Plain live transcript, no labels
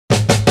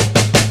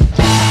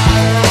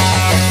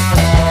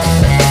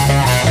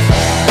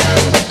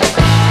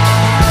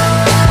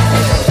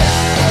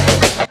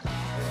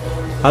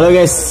Halo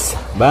guys,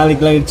 balik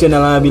lagi di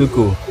channel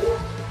Abilku.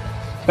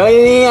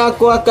 Kali ini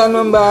aku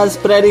akan membahas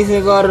prediksi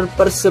skor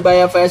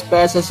Persebaya vs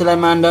Pss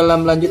Sleman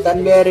dalam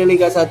lanjutan Bri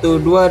Liga 1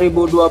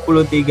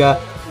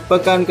 2023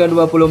 pekan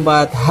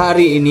ke-24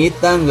 hari ini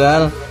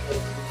tanggal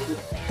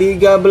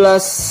 13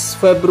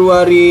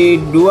 Februari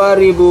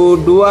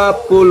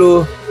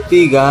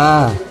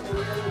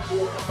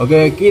 2023.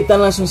 Oke, kita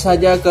langsung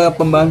saja ke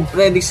pembahasan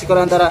prediksi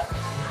skor antara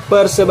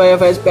Persebaya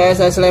vs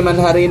Pss Sleman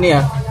hari ini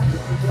ya.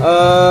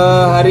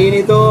 Hari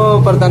ini tuh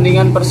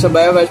pertandingan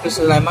Persebaya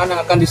vs Sleman yang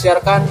akan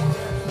disiarkan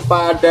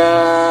pada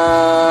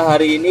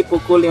hari ini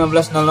pukul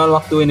 15.00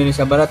 waktu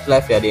Indonesia Barat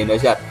live ya di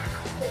Indonesia.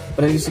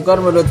 Prediksi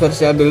skor menurut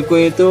versi Abilku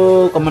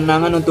itu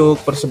kemenangan untuk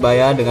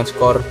Persebaya dengan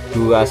skor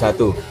 2-1.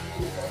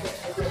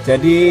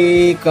 Jadi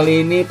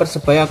kali ini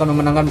Persebaya akan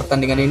memenangkan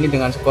pertandingan ini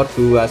dengan skor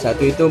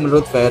 2-1 itu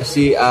menurut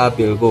versi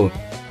Abilku.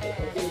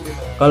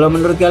 Kalau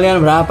menurut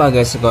kalian berapa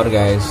guys skor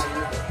guys?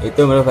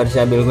 Itu menurut versi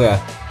Abilku ya.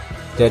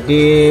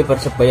 Jadi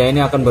Persebaya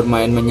ini akan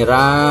bermain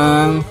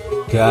menyerang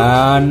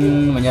dan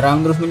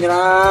menyerang terus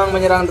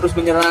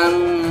menyerang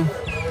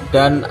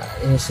dan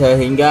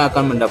sehingga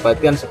akan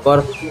mendapatkan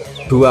skor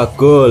 2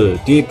 gol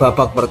di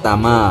babak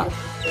pertama,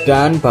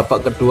 dan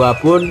babak kedua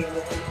pun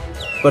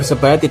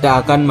Persebaya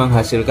tidak akan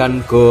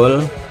menghasilkan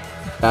gol,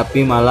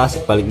 tapi malah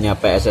sebaliknya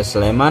Pss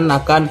Sleman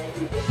akan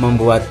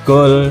membuat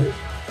gol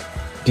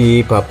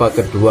di babak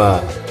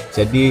kedua.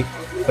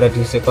 Jadi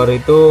prediksi skor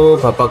itu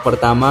babak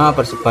pertama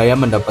Persebaya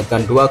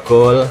mendapatkan 2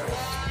 gol,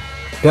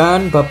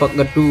 dan babak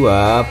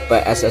kedua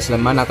Pss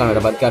Sleman akan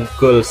mendapatkan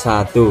gol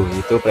 1.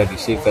 Itu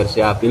prediksi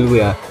versi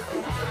Abilku ya,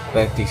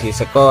 prediksi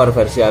skor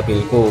versi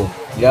Abilku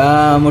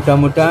ya.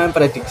 Mudah-mudahan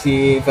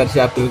prediksi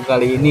versi Abilku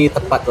kali ini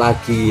tepat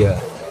lagi ya,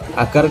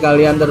 agar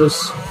kalian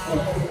terus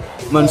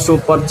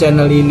mensupport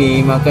channel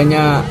ini.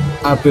 Makanya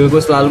Abilku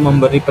selalu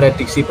memberi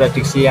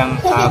prediksi-prediksi yang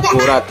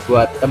akurat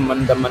buat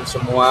teman-teman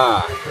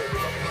semua.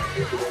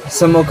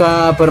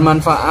 Semoga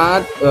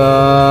bermanfaat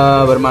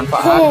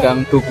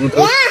dan dukung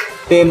terus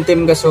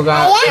tim-tim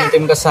kesukaan,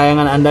 tim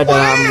kesayangan Anda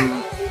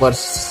dalam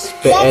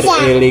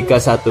Bri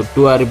Liga 1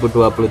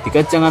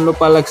 2023. Jangan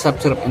lupa like,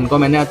 subscribe, dan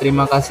komennya.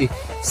 Terima kasih.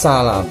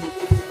 Salam.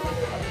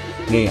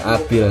 Nih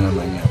Abil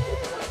namanya.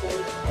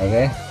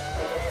 Oke.